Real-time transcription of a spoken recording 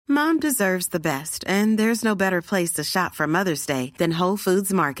Mom deserves the best, and there's no better place to shop for Mother's Day than Whole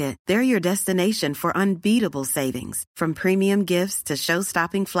Foods Market. They're your destination for unbeatable savings, from premium gifts to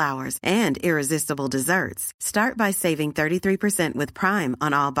show-stopping flowers and irresistible desserts. Start by saving 33% with Prime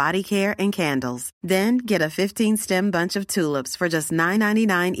on all body care and candles. Then get a 15-stem bunch of tulips for just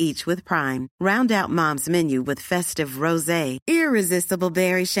 $9.99 each with Prime. Round out Mom's menu with festive rosé, irresistible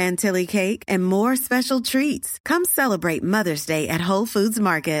berry chantilly cake, and more special treats. Come celebrate Mother's Day at Whole Foods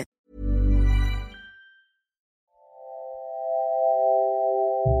Market.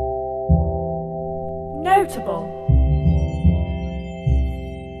 Notable.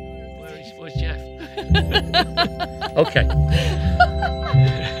 Where's Jeff? Okay.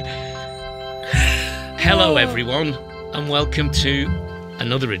 Hello, everyone, and welcome to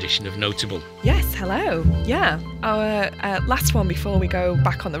another edition of Notable. Yes, hello. Yeah, our last one before we go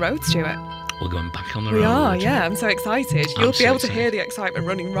back on the road, Stuart. We're going back on the road. We are, yeah. I'm so excited. You'll be able to excited. hear the excitement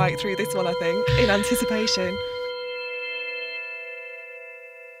running right through this one, I think, in anticipation.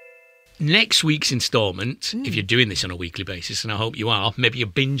 Next week's instalment, if you're doing this on a weekly basis, and I hope you are, maybe you're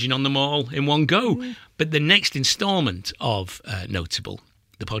binging on them all in one go. But the next instalment of Notable,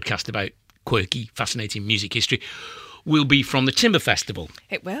 the podcast about quirky, fascinating music history, will be from the Timber Festival.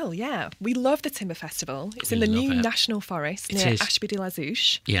 It will, yeah. We love the Timber Festival. It's We in the love new it. National Forest It near is. Ashby de la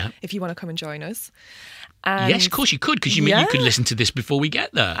Zouche. Yeah. If you want to come and join us. Yes, of course you could, because you could listen to this before we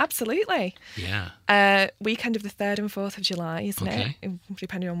get there. Absolutely. Yeah. Weekend of the 3rd and 4th of July, isn't Okay. it?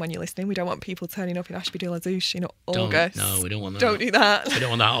 Depending on when you're listening. We don't want people turning up in Ashby de la Zouche in August. No, we don't want that. Don't do that. We don't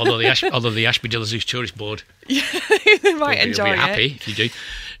want that, although the Ashby de la Zouche Tourist Board Yeah, they might will enjoy be happy it. if you do.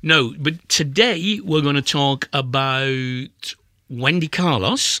 No, but today we're going to talk about Wendy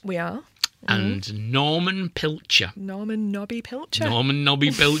Carlos We are. and Norman Pilcher. Norman Nobby Pilcher. Norman Nobby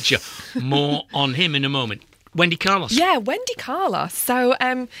Pilcher. More on him in a moment. Wendy Carlos. Yeah, Wendy Carlos. So,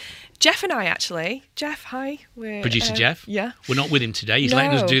 Jeff and I actually. Jeff, hi. We're, Producer Jeff. Yeah. We're not with him today. He's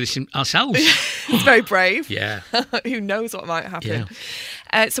letting us No. do this ourselves. He's very brave. Yeah. Who knows what might happen.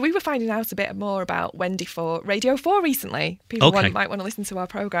 So we were finding out a bit more about Wendy for Radio 4 recently. People might want to listen to our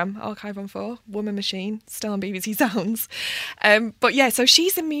programme, Archive on 4, Woman Machine, still on BBC Sounds. But yeah, so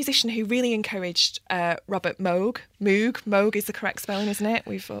she's a musician who really encouraged Robert Moog. Moog is the correct spelling, isn't it?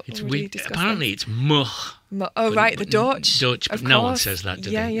 We've already discussed Apparently this. it's Moog. Right, the Dutch. Dutch, but of no one course. says that, do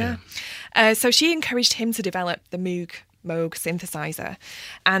yeah, they? Yeah. So she encouraged him to develop the Moog synthesizer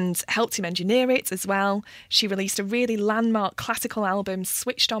and helped him engineer it as well. She released a really landmark classical album,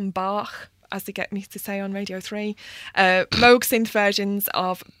 Switched on Bach, as they get me to say on Radio 3, Moog synth versions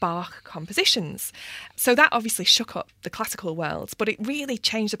of Bach compositions. So that obviously shook up the classical world, but it really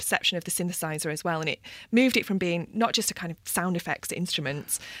changed the perception of the synthesizer as well, and it moved it from being not just a kind of sound effects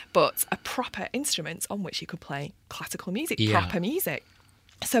instrument, but a proper instrument on which you could play classical music, proper music.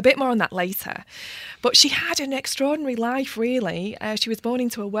 So a bit more on that later. But she had an extraordinary life, really. She was born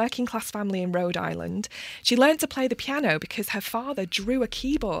into a working-class family in Rhode Island. She learned to play the piano because her father drew a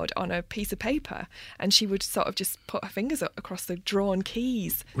keyboard on a piece of paper, and she would sort of just put her fingers up across the drawn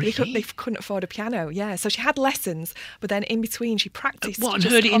keys. Really? They couldn't afford a piano, yeah. So she had lessons, but then in between she practiced What, and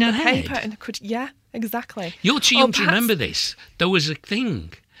just heard it in on her the paper head? and could, yeah, exactly. You're too Or young to perhaps- remember this. There was a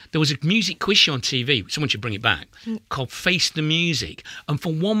thing. There was a music quiz show on TV, someone should bring it back, called Face the Music. And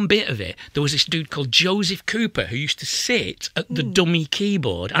for one bit of it, there was this dude called Joseph Cooper who used to sit at the dummy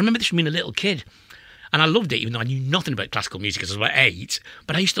keyboard. I remember this from being a little kid. And I loved it, even though I knew nothing about classical music because I was about 8.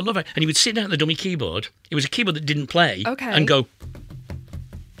 But I used to love it. And he would sit down at the dummy keyboard. It was a keyboard that didn't play. Okay. And go...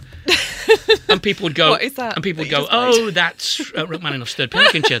 and people would go... What is that And people would that you go, just played? oh, that's Rachmaninoff's Third Piano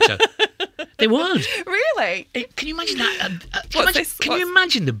Concerto. They would. Really? Can you imagine that? What's this? Can you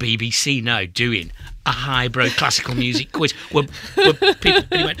imagine the BBC now doing a highbrow classical music quiz where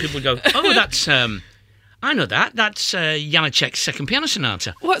people would go, oh, that's, I know that. That's Janacek's Second Piano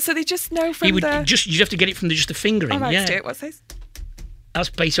Sonata. What, so they just know from You'd the... have to get it from just the fingering. All right, yeah. Stuart, what's this? That's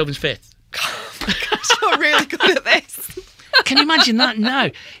Beethoven's Fifth. Oh my gosh, you're really good at this. Can you imagine that now?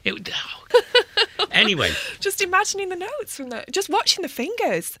 Anyway. Just imagining the notes from the... Just watching the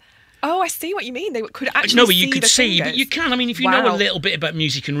fingers. Oh, I see what you mean. They could actually No, but you could the see, fingers. but you can. I mean, if you know Wow. a little bit about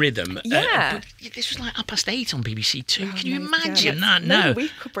music and rhythm. Yeah. But this was like 8:30 on BBC Two. Oh, Can you no, imagine yeah, that now? maybe we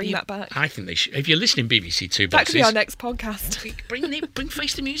could bring that back. I think they should. If you're listening BBC Two That boxes, could be our next podcast. bring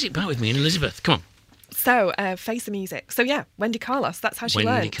Face the Music back with me and Elizabeth. Come on. So, Face the Music. So, yeah, Wendy Carlos, that's how she Wendy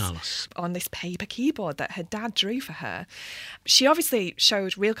learned. Carlos. On this paper keyboard that her dad drew for her. She obviously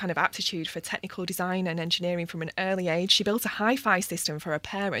showed real kind of aptitude for technical design and engineering from an early age. She built a hi-fi system for her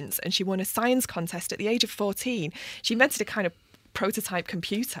parents and she won a science contest at the age of 14. She invented a kind of prototype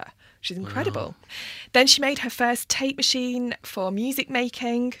computer which is incredible. Then she made her first tape machine for music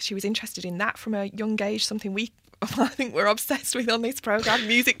making. She was interested in that from a young age, something I think we're obsessed with on this programme,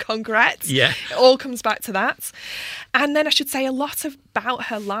 music congrès. Yeah. It all comes back to that. And then I should say a lot about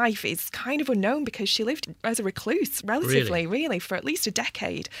her life is kind of unknown because she lived as a recluse, relatively, really, for at least a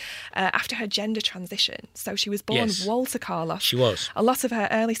decade after her gender transition. So she was born Walter Carlos. She was. A lot of her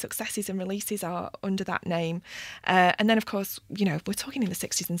early successes and releases are under that name. And then, of course, you know, we're talking in the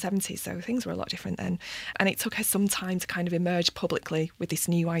 60s and 70s, so things were a lot different then. And it took her some time to kind of emerge publicly with this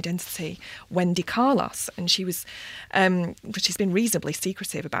new identity, Wendy Carlos. And she was, but she's been reasonably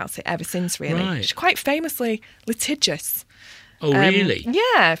secretive about it ever since, really. Right. She's quite famously litigious. Oh, really?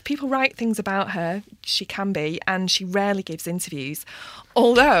 Yeah, if people write things about her, she can be, and she rarely gives interviews.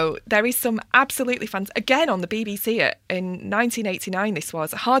 Although there is some absolutely again on the BBC in 1989 this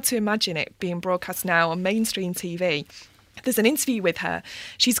was, hard to imagine it being broadcast now on mainstream TV. There's an interview with her.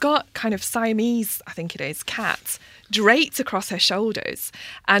 She's got kind of Siamese, I think it is, cats draped across her shoulders,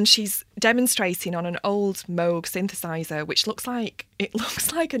 and she's demonstrating on an old Moog synthesizer, which looks like a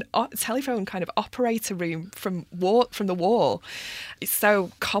telephone kind of operator room from the war. It's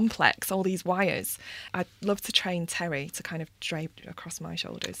so complex, all these wires. I'd love to train Terry to kind of drape across my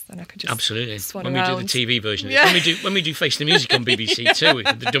shoulders, and I could just absolutely swan when around. We do the TV version of it. When we do Face the Music on BBC Two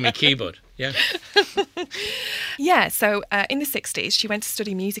with the dummy keyboard. Yeah. Yeah, so in the 60s, she went to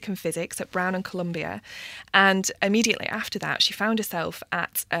study music and physics at Brown and Columbia, and immediately after that, she found herself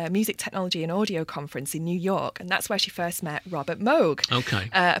at a music technology and audio conference in New York, and that's where she first met Robert Moog. Okay.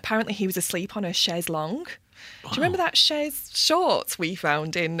 Apparently, he was asleep on a chaise longue. Do you remember that chaise short we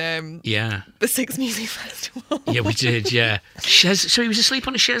found in the Six Music Festival? Yeah, we did, yeah. So he was asleep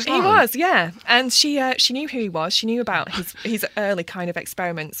on a chaise longue? He was, yeah. And she knew who he was. She knew about his early kind of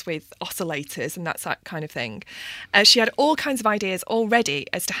experiments with oscillators and that kind of thing. She had all kinds of ideas already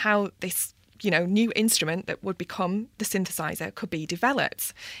as to how this new instrument that would become the synthesizer could be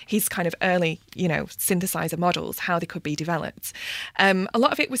developed. His kind of early, synthesizer models, how they could be developed. A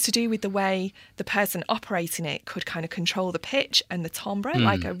lot of it was to do with the way the person operating it could kind of control the pitch and the timbre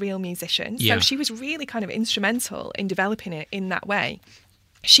like a real musician. Yeah. So she was really kind of instrumental in developing it in that way.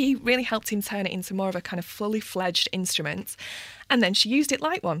 She really helped him turn it into more of a kind of fully fledged instrument. And then she used it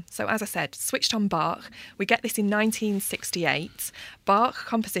like one. So as I said, switched on Bach. We get this in 1968. Bach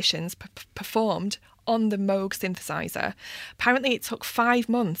compositions performed on the Moog synthesizer. Apparently it took 5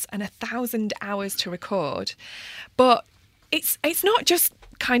 months and 1,000 hours to record. But it's not just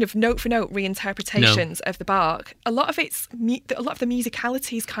kind of note for note reinterpretations of the Bach. A lot of the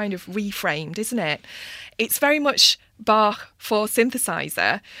musicality is kind of reframed, isn't it? It's very much Bach for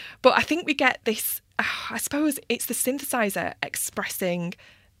synthesizer, but I think we get this, I suppose it's the synthesizer expressing,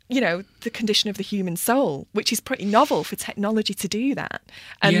 the condition of the human soul, which is pretty novel for technology to do that.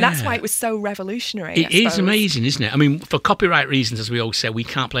 And that's why it was so revolutionary. It is amazing, isn't it? I mean, for copyright reasons, as we all say, we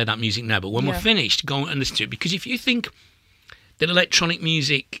can't play that music now, but when we're finished, go and listen to it, because if you think that electronic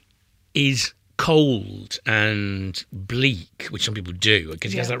music is cold and bleak, which some people do,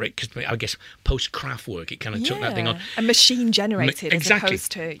 because I guess post-Kraftwerk, it kind of took that thing on. And machine-generated exactly. as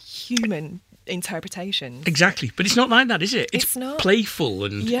opposed to human interpretations. Exactly. But it's not like that, is it? It's not. Playful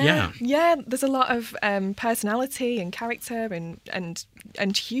and Yeah, there's a lot of personality and character and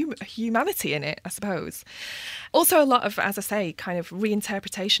humanity in it, I suppose. Also a lot of, as I say, kind of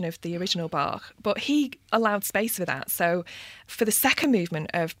reinterpretation of the original Bach, but he allowed space for that. So for the second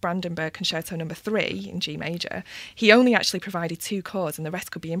movement of Brandenburg Concerto No. 3 in G major, he only actually provided 2 chords and the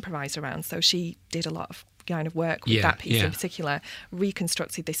rest could be improvised around. So she did a lot of kind of work with that piece in particular,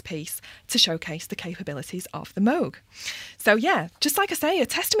 reconstructed this piece to showcase the capabilities of the Moog. So just like I say, a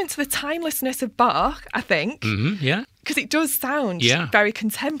testament to the timelessness of Bach, I think. Mm-hmm, yeah. Because it does sound very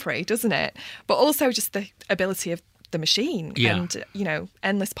contemporary, doesn't it? But also just the ability of the machine and,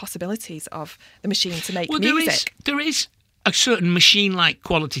 endless possibilities of the machine to make music. There is a certain machine-like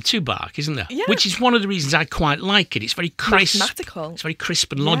quality to Bach, isn't there? Yeah. Which is one of the reasons I quite like it. It's very crisp. Mathematical. It's very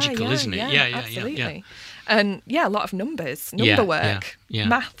crisp and logical, isn't it? Yeah, absolutely. Yeah. And a lot of numbers, number work,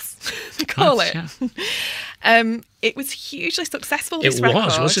 maths, they call it. Yeah. It was hugely successful, this record. It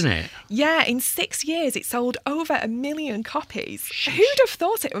was, wasn't it? Yeah, in 6 years it sold over 1 million copies. Sheesh. Who'd have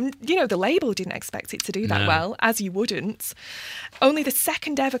thought it? The label didn't expect it to do that well, as you wouldn't. Only the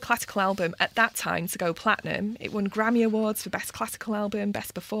second ever classical album at that time to go platinum. It won Grammy Awards for Best Classical Album,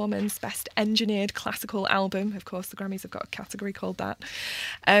 Best Performance, Best Engineered Classical Album. Of course, the Grammys have got a category called that.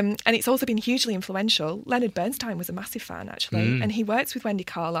 And it's also been hugely influential. Leonard Bernstein was a massive fan, actually, and he worked with Wendy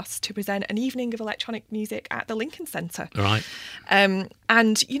Carlos to present an evening of electronic music at the Lincoln Center. Right. And,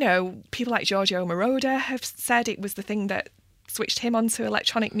 people like Giorgio Moroder have said it was the thing that switched him onto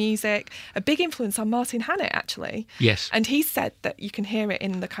electronic music. A big influence on Martin Hannett, actually. Yes. And he said that you can hear it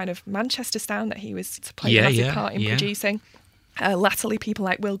in the kind of Manchester sound that he was to play a massive part in producing. Latterly, people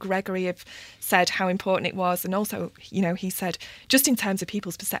like Will Gregory have said how important it was. And also, you know, he said, just in terms of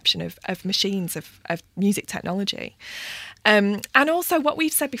people's perception of machines, of music technology. And also what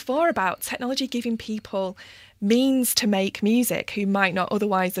we've said before about technology giving people means to make music who might not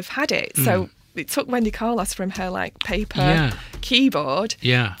otherwise have had it. So it took Wendy Carlos from her like paper keyboard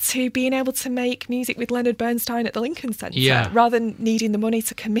to being able to make music with Leonard Bernstein at the Lincoln Center rather than needing the money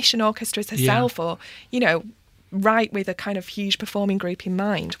to commission orchestras herself or, you know, write with a kind of huge performing group in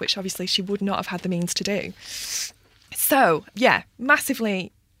mind, which obviously she would not have had the means to do. So, yeah,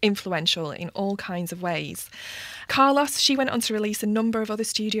 massively influential in all kinds of ways. Carlos, she went on to release a number of other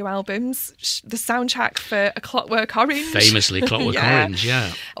studio albums, the soundtrack for A Clockwork Orange. Famously Clockwork Orange,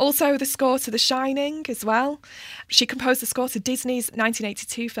 yeah. Also the score to The Shining as well. She composed the score to Disney's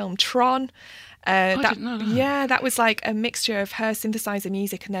 1982 film Tron. I didn't know that. Yeah, that was like a mixture of her synthesizer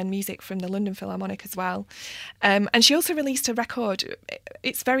music and then music from the London Philharmonic as well. And she also released a record.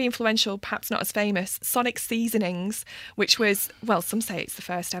 It's very influential, perhaps not as famous, Sonic Seasonings, which was, well, some say it's the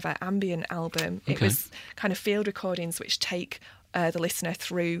first ever ambient album. It was kind of field recordings which take the listener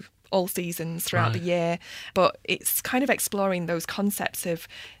through all seasons throughout the year. But it's kind of exploring those concepts of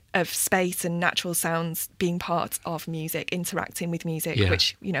space and natural sounds being part of music, interacting with music,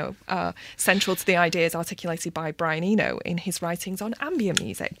 which, you know, are central to the ideas articulated by Brian Eno in his writings on ambient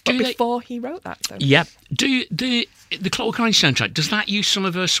music. But before he wrote that. So. Yeah. Do the Clockwork Orange soundtrack, does that use some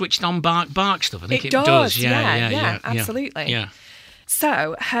of her switched on Bach stuff? I think it does. Yeah, absolutely. Yeah.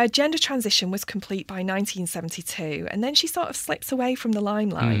 So her gender transition was complete by 1972, and then she sort of slips away from the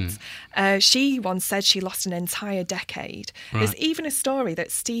limelight. She once said she lost an entire decade. Right. There's even a story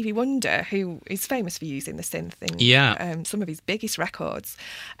that Stevie Wonder, who is famous for using the synth in some of his biggest records,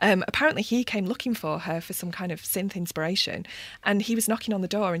 apparently he came looking for her for some kind of synth inspiration, and he was knocking on the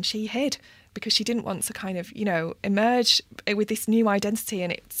door and she hid because she didn't want to kind of, you know, emerge with this new identity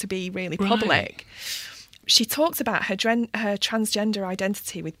and it to be really public. She talks about her transgender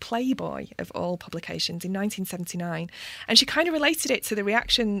identity with Playboy, of all publications, in 1979. And she kind of related it to the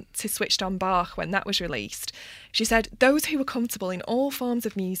reaction to Switched On Bach when that was released. She said, those who were comfortable in all forms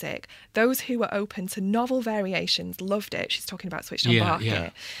of music, those who were open to novel variations, loved it. She's talking about Switched On Bach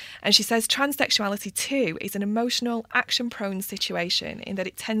here. And she says, transsexuality too is an emotional, action-prone situation in that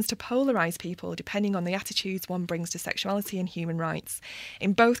it tends to polarise people depending on the attitudes one brings to sexuality and human rights.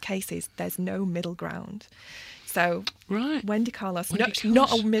 In both cases, there's no middle ground. So, Wendy Carlos,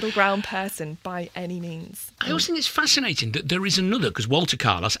 not a middle ground person by any means. I also think it's fascinating that there is another, because Walter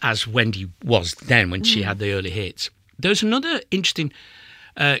Carlos, as Wendy was then when she had the early hits, there's another interesting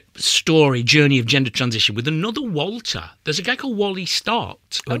story, journey of gender transition with another Walter. There's a guy called Wally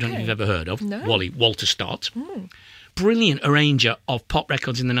Stott, who I don't know if you've ever heard of. No. Walter Stott. Brilliant arranger of pop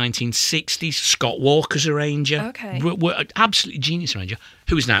records in the 1960s. Scott Walker's arranger. Absolutely genius arranger,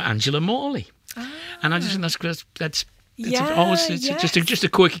 who is now Angela Morley. And I just think that's just a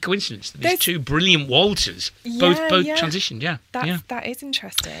quirky coincidence. These two brilliant Walters both transitioned. That is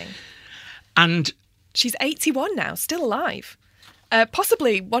interesting. And she's 81 now, still alive.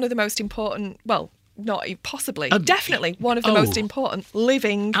 Possibly one of the most important. Well, not possibly, definitely one of the most important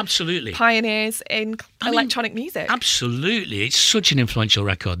living pioneers in electronic music. Absolutely. It's such an influential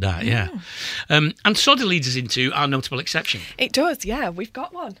record, that, and sort of leads us into our notable exception. It does, yeah. We've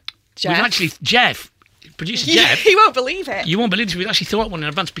got one. Jeff. We've actually, producer Jeff. You won't believe it. You won't believe it. We've actually thought one in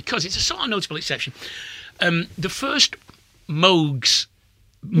advance because it's a sort of notable exception. The first Moogs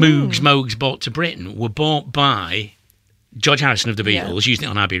bought to Britain were bought by George Harrison of the Beatles, using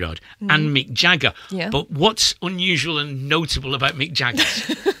it on Abbey Road, and Mick Jagger. Yeah. But what's unusual and notable about Mick Jagger,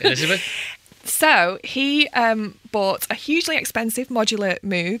 Elizabeth? So he bought a hugely expensive modular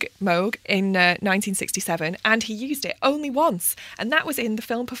Moog in 1967, and he used it only once, and that was in the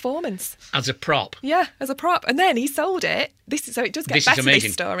film Performance. As a prop? Yeah, as a prop. And then he sold it. So it does get better,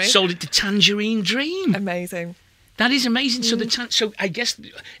 this story. Sold it to Tangerine Dream. Amazing. That is amazing. So I guess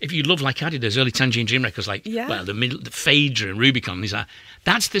if you love, like I did, those early Tangerine Dream records, like the Phaedra and Rubicon,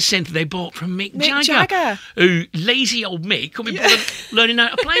 that's the synth they bought from Mick Jagger. Who, lazy old Mick, couldn't be bothered learning how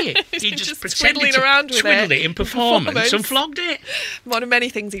to play it. He just pretended to twiddle it in performance and flogged it. One of many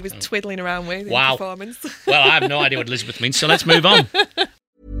things he was twiddling around with in performance. Well, I have no idea what Elizabeth means, so let's move on.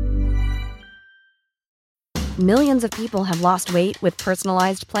 Millions of people have lost weight with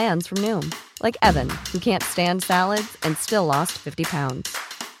personalized plans from Noom. Like Evan, who can't stand salads and still lost 50 pounds.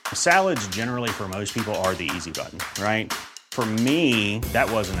 Salads generally for most people are the easy button, right? For me,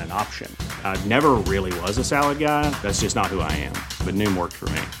 that wasn't an option. I never really was a salad guy. That's just not who I am. But Noom worked for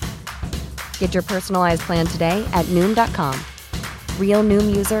me. Get your personalized plan today at Noom.com. Real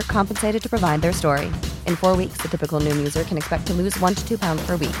Noom user compensated to provide their story. In 4 weeks, the typical Noom user can expect to lose 1 to 2 pounds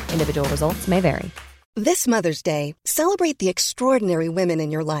per week. Individual results may vary. This Mother's Day, celebrate the extraordinary women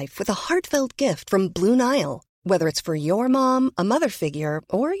in your life with a heartfelt gift from Blue Nile. Whether it's for your mom, a mother figure,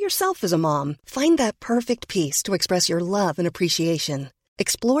 or yourself as a mom, find that perfect piece to express your love and appreciation.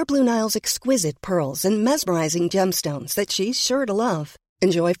 Explore Blue Nile's exquisite pearls and mesmerizing gemstones that she's sure to love.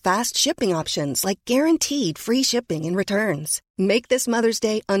 Enjoy fast shipping options like guaranteed free shipping and returns. Make this Mother's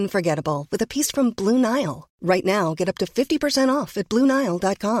Day unforgettable with a piece from Blue Nile. Right now, get up to 50% off at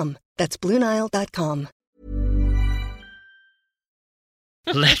BlueNile.com. That's BlueNile.com.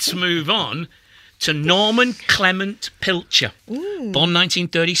 Let's move on to Norman Clement Pilcher, born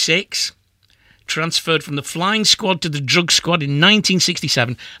 1936, transferred from the flying squad to the drug squad in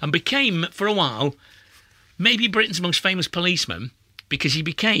 1967 and became, for a while, maybe Britain's most famous policeman because he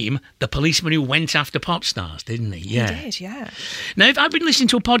became the policeman who went after pop stars, didn't he? Yeah. He did, yeah. Now, I've been listening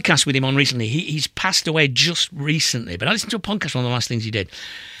to a podcast with him on recently. He's passed away just recently, but I listened to a podcast, one of the last things he did,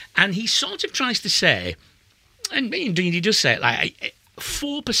 and he sort of tries to say, and indeed he does say it, like,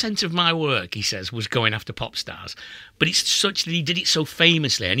 4% of my work, he says, was going after pop stars. But it's such that he did it so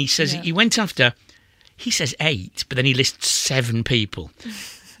famously. And he says he went after, he says 8, but then he lists 7 people.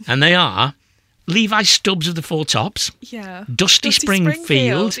 And they are Levi Stubbs of the Four Tops, Dusty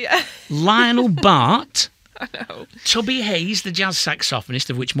Springfield, Lionel Bart, I know. Tubby Hayes, the jazz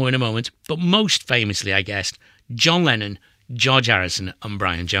saxophonist, of which more in a moment, but most famously, I guess, John Lennon, George Harrison and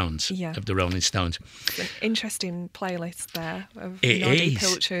Brian Jones of the Rolling Stones. It's an interesting playlist there of it Noddy is.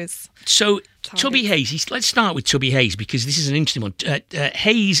 Pilcher's. So, Tubby Hayes, let's start with Tubby Hayes because this is an interesting one.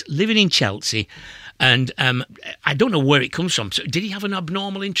 Hayes, living in Chelsea, and I don't know where it comes from. So did he have an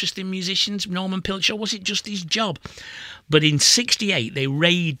abnormal interest in musicians, Norman Pilcher, or was it just his job? But in 1968, they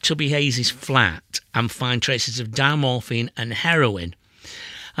raid Tubby Hayes' flat and find traces of diamorphine and heroin.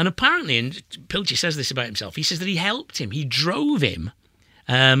 And apparently, and Pilcher says this about himself, he says that he helped him. He drove him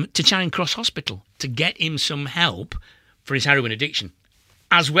to Charing Cross Hospital to get him some help for his heroin addiction,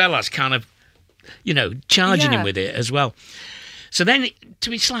 as well as kind of, charging him with it as well. So then, to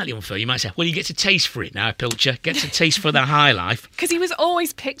be slightly unfair, you might say, well, he gets a taste for it now, Pilcher, gets a taste for the high life. Because he was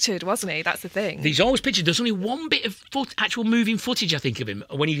always pictured, wasn't he? That's the thing. He's always pictured. There's only one bit of actual moving footage, I think, of him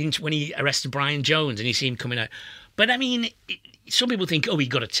when he arrested Brian Jones and you see him coming out. But, I mean, some people think, he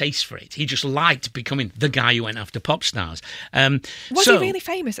got a taste for it. He just liked becoming the guy who went after pop stars. Was he really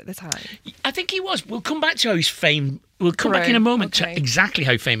famous at the time? I think he was. We'll come back to how he's famed. We'll come back in a moment to exactly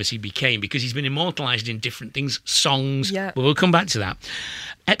how famous he became because he's been immortalised in different things, songs. Yeah. But we'll come back to that.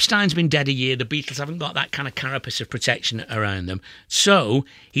 Epstein's been dead a year. The Beatles haven't got that kind of carapace of protection around them. So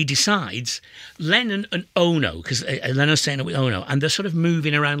he decides Lennon and Ono, because Lennon's staying up with Ono, and they're sort of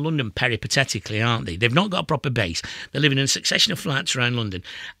moving around London peripatetically, aren't they? They've not got a proper base. They're living in a succession of flats around London.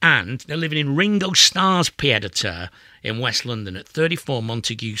 And they're living in Ringo Starr's pied-à-terre in West London at 34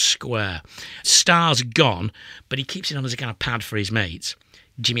 Montague Square. Starr's gone, but he keeps it on as a kind of pad for his mates.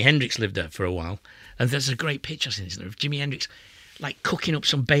 Jimi Hendrix lived there for a while. And there's a great picture, isn't there, of Jimi Hendrix like cooking up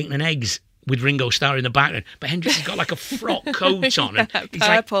some bacon and eggs with Ringo Starr in the background. But Hendrix has got like a frock coat on. And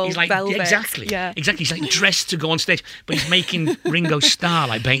purple, velvet. Exactly. He's like dressed to go on stage, but he's making Ringo Starr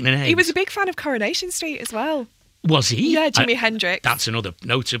like bacon and eggs. He was a big fan of Coronation Street as well. Was he? Yeah, Jimi Hendrix. That's another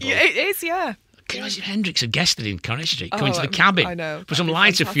notable. Yeah, it is, yeah. Hendrix had guested in Coronation Street, coming to the cabin for some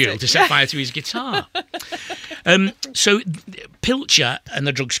lighter fuel to set fire to his guitar. So Pilcher and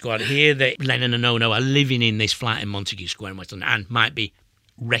the drug squad hear that Lennon and Ono are living in this flat in Montague Square in West London and might be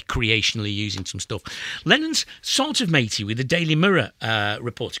recreationally using some stuff. Lennon's sort of matey with the Daily Mirror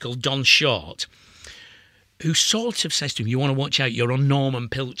reporter called Don Short, who sort of says to him, you want to watch out, you're on Norman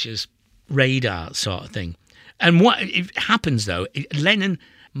Pilcher's radar sort of thing. And what happens, though, Lennon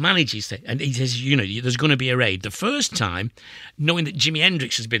manages to, and he says, there's going to be a raid. The first time, knowing that Jimi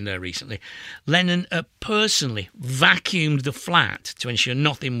Hendrix has been there recently, Lennon personally vacuumed the flat to ensure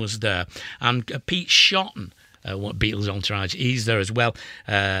nothing was there. And Pete Shotton, what Beatles entourage, he's there as well,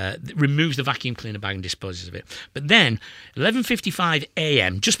 removes the vacuum cleaner bag and disposes of it. But then, 11:55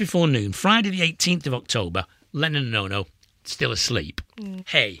 a.m., just before noon, Friday the 18th of October, Lennon and Ono still asleep.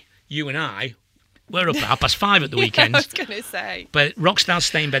 Hey, you and I, we're up at 5:30 at the weekend. I was going to say. But rock stars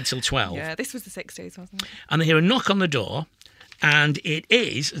stay in bed till 12. Yeah, this was the 60s, wasn't it? And they hear a knock on the door, and it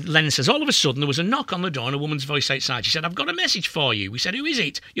is, Lennon says, all of a sudden there was a knock on the door and a woman's voice outside. She said, I've got a message for you. We said, who is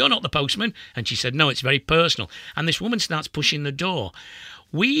it? You're not the postman. And she said, no, it's very personal. And this woman starts pushing the door.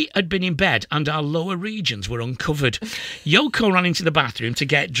 We had been in bed and our lower regions were uncovered. Yoko ran into the bathroom to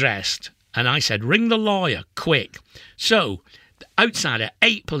get dressed. And I said, ring the lawyer, quick. So, outside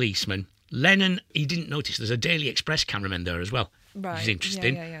 8 policemen. Lennon, he didn't notice. There's a Daily Express cameraman there as well. Right. Which is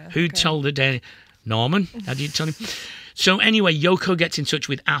interesting. Yeah. Who told the Daily... Norman, how did you tell him? So anyway, Yoko gets in touch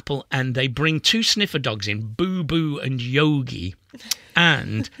with Apple and they bring 2 sniffer dogs in, Boo Boo and Yogi.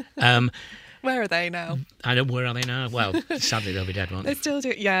 And... where are they now? I don't. Where are they now? Well, sadly they'll be dead, won't they? They still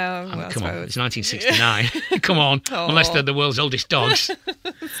do. Yeah. Well, Come on, suppose. it's 1969. Come on, unless they're the world's oldest dogs.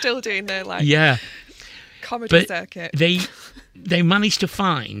 Still doing their comedy circuit. They managed to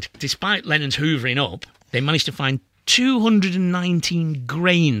find, despite Lennon's hoovering up, they managed to find 219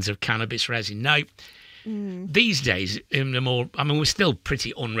 grains of cannabis resin. Now, these days, we're still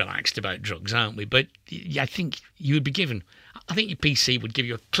pretty unrelaxed about drugs, aren't we? But I think you would be given... I think your PC would give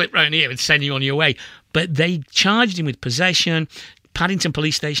you a clip round here and send you on your way. But they charged him with possession, Paddington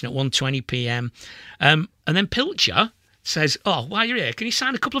Police Station at 1:20 p.m. And then Pilcher says, while you're here, can you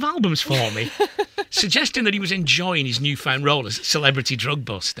sign a couple of albums for me? Suggesting that he was enjoying his newfound role as celebrity drug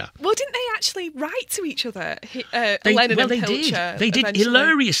buster. Well, didn't they actually write to each other, Lennon and Pilcher? They did. Eventually?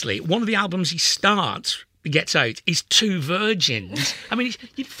 Hilariously, one of the albums he gets out is 2 Virgins. I mean,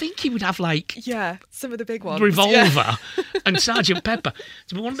 you'd think he would have some of the big ones. Revolver and Sgt. Pepper.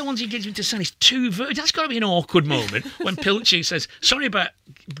 But one of the ones he gets him to sign is 2 Virgins. That's got to be an awkward moment when Pilcher says, sorry about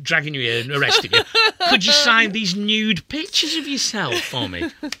dragging you here and arresting you. Could you sign these nude pictures of yourself for me?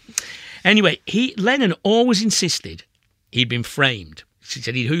 Anyway, Lennon always insisted he'd been framed. He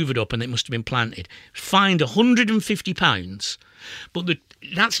said he'd hoovered up and it must have been planted. Fined £150. But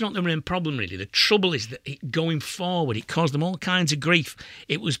that's not the main problem, really. The trouble is that going forward, it caused them all kinds of grief.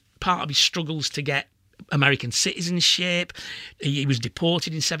 It was part of his struggles to get American citizenship. He was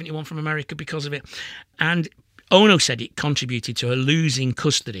deported in 1971 from America because of it. And Ono said it contributed to her losing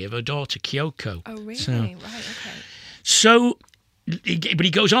custody of her daughter, Kyoko. Oh, really? Right, okay. So... But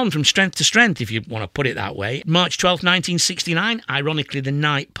he goes on from strength to strength, if you want to put it that way. March 12th, 1969, ironically the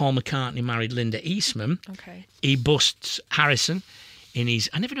night Paul McCartney married Linda Eastman, he busts Harrison in his...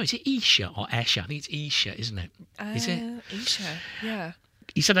 I never know, is it Isha or Esha? I think it's Isha, isn't it? Is it? Isha, yeah.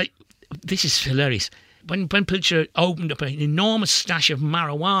 He said, this is hilarious. When Pilcher opened up an enormous stash of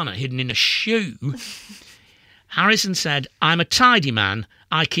marijuana hidden in a shoe, Harrison said, I'm a tidy man.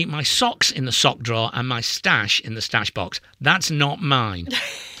 I keep my socks in the sock drawer and my stash in the stash box. That's not mine.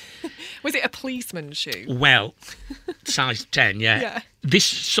 Was it a policeman's shoe? Well, size 10, yeah. This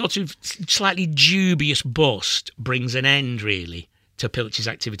sort of slightly dubious bust brings an end, really, to Pilcher's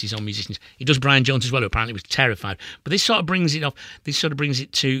activities on musicians. He does Brian Jones as well, who apparently was terrified. But this sort of brings it off. This sort of brings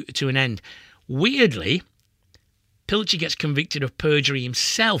it to an end. Weirdly, Pilcher gets convicted of perjury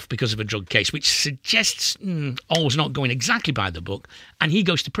himself because of a drug case, which suggests all's not going exactly by the book, and he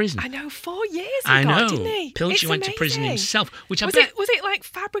goes to prison. I know, 4 years he got, didn't he? Pilcher went to prison himself, which was it like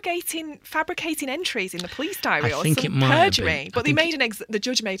fabricating entries in the police diary or some perjury? But the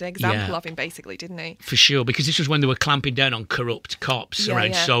judge made an example of him, basically, didn't he? For sure, because this was when they were clamping down on corrupt cops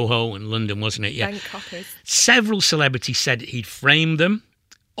around Soho and London, wasn't it? Yeah. Bank coppers. Several celebrities said he'd framed them.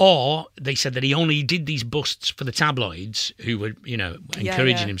 Or they said that he only did these busts for the tabloids who were,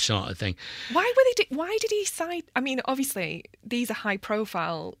 encouraging him, sort of thing. Why did he cite? I mean, obviously these are high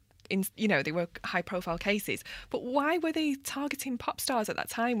profile. They were high profile cases. But why were they targeting pop stars at that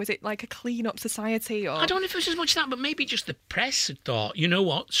time? Was it like a clean up society? Or I don't know if it was as much that, but maybe just the press had thought, you know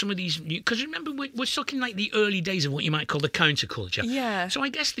what, some of these, because remember we're stuck in like the early days of what you might call the counterculture. Yeah. So I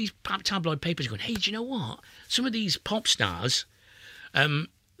guess these tabloid papers are going, hey, do you know what? Some of these pop stars,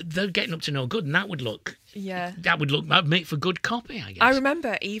 they're getting up to no good, and that would make for good copy, I guess. I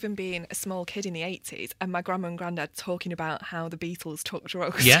remember even being a small kid in the 80s and my grandma and granddad talking about how the Beatles took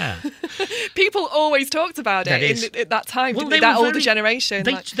drugs. Yeah. People always talked about it at that time, well, that older generation.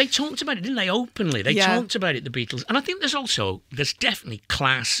 They talked about it, didn't they, openly? They talked about it, the Beatles. And I think there's definitely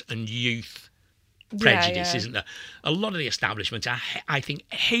class and youth prejudice, isn't there? A lot of the establishment, I think,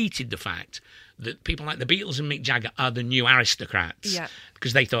 hated the fact that people like the Beatles and Mick Jagger are the new aristocrats,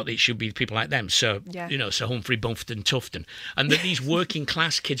 because they thought it should be people like them. So, Sir Humphrey, Bumpton, Tufton, and that these working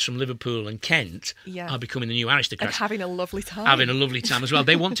class kids from Liverpool and Kent are becoming the new aristocrats. And having a lovely time. Having a lovely time as well.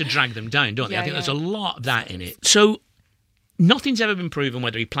 They want to drag them down, don't they? I think there's a lot of that in it. So, nothing's ever been proven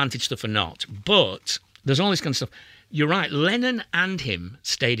whether he planted stuff or not, but there's all this kind of stuff. You're right, Lennon and him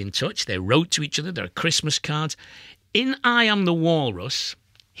stayed in touch. They wrote to each other. There are Christmas cards. In I Am the Walrus,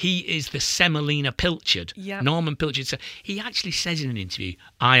 he is the Semolina Pilchard. Yep. Norman Pilchard. So he actually says in an interview,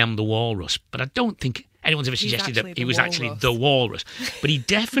 I am the walrus. But I don't think anyone's ever suggested that he was actually the walrus. But he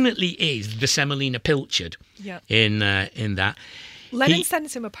definitely is the Semolina Pilchard in that. Lennon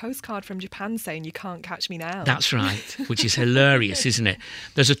sent him a postcard from Japan saying, "You can't catch me now." That's right, which is hilarious, isn't it?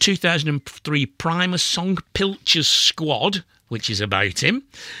 There's a 2003 Primus song, Pilcher's Squad, which is about him.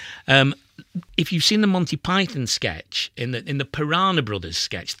 If you've seen the Monty Python sketch, in the Piranha Brothers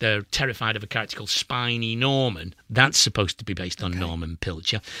sketch, they're terrified of a character called Spiny Norman. That's supposed to be based on Norman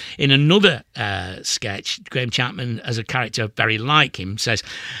Pilcher. In another sketch, Graham Chapman, as a character very like him, says,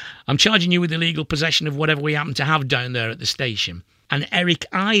 "I'm charging you with illegal possession of whatever we happen to have down there at the station." And Eric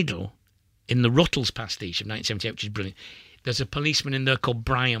Idle, in the Ruttles pastiche of 1978, which is brilliant, there's a policeman in there called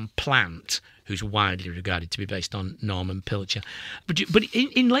Brian Plant, who's widely regarded to be based on Norman Pilcher. But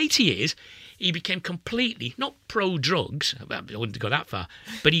in later years, he became completely, not pro-drugs, I wouldn't go that far,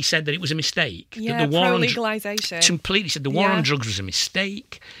 but he said that it was a mistake. Yeah, that the war pro-legalisation. Completely said the war on drugs was a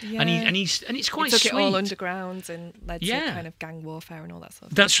mistake. Yeah. And it's quite took sweet. It all underground and led to kind of gang warfare and all that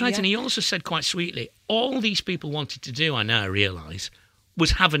sort of That's stuff. right, and he also said quite sweetly, all these people wanted to do, I now realise,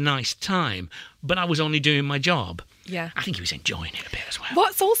 was have a nice time, but I was only doing my job. Yeah. I think he was enjoying it a bit as well.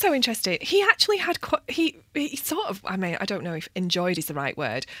 What's also interesting, he actually had he sort of, I mean, I don't know if enjoyed is the right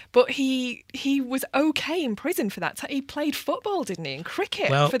word, but he was okay in prison for that. He played football, didn't he, and cricket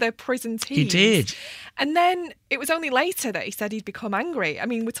for the prison teams. He did. And then it was only later that he said he'd become angry. I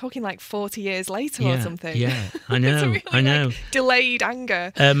mean, we're talking like 40 years later or something. Yeah, I know, really, I know. Like, delayed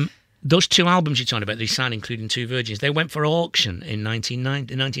anger. Those two albums you're talking about, they signed, including Two Virgins, they went for auction in the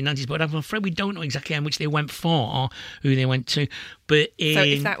 1990s, but I'm afraid we don't know exactly how much they went for or who they went to. But so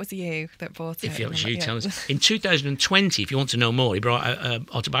if that was you that bought it... If it was you, tell us. In 2020, if you want to know more, he brought an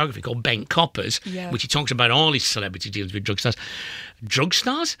autobiography called Bent Coppers, which he talks about all his celebrity dealings with drug stars. Drug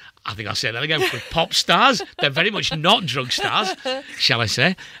stars? I think I'll say that again. With pop stars. They're very much not drug stars, shall I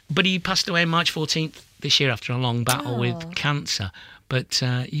say. But he passed away March 14th this year after a long battle with cancer. But,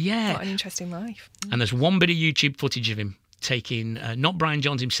 yeah. What an interesting life. And there's one bit of YouTube footage of him taking, not Brian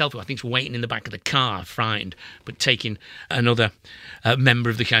Jones himself, who I think is waiting in the back of the car, frightened, but taking another member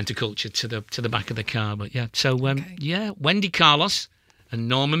of the counterculture to the back of the car. But, yeah, so, yeah, Wendy Carlos and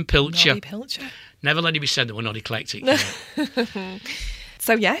Norman Pilcher. Noddy Pilcher. Never let it be said that we're not eclectic.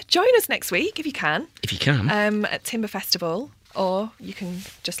 So, yeah, join us next week if you can. If you can. At Timber Festival, or you can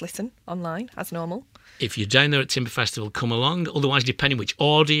just listen online as normal. If you're down there at Timber Festival, come along. Otherwise, depending which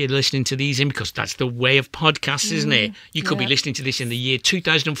order you're listening to these in, because that's the way of podcasts, isn't it? You could be listening to this in the year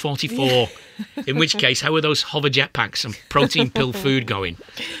 2044, in which case, how are those hover jetpacks and protein pill food going?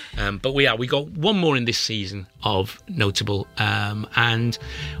 But we got one more in this season of Notable, and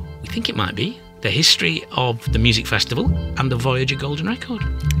we think it might be the history of the music festival and the Voyager Golden Record.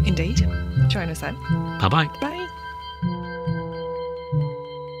 Indeed. Join us then. Bye-bye. Bye.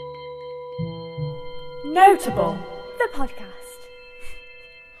 Notable, the podcast.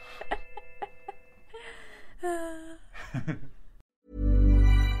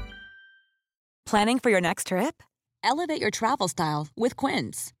 Planning for your next trip? Elevate your travel style with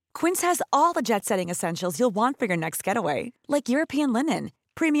Quince. Quince has all the jet-setting essentials you'll want for your next getaway, like European linen,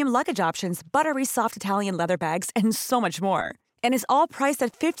 premium luggage options, buttery soft Italian leather bags, and so much more. And is all priced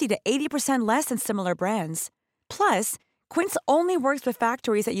at 50 to 80% less than similar brands. Plus, Quince only works with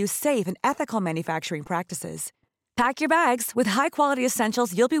factories that use safe and ethical manufacturing practices. Pack your bags with high-quality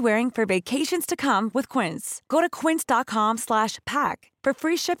essentials you'll be wearing for vacations to come with Quince. Go to quince.com/pack for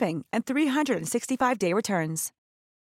free shipping and 365-day returns.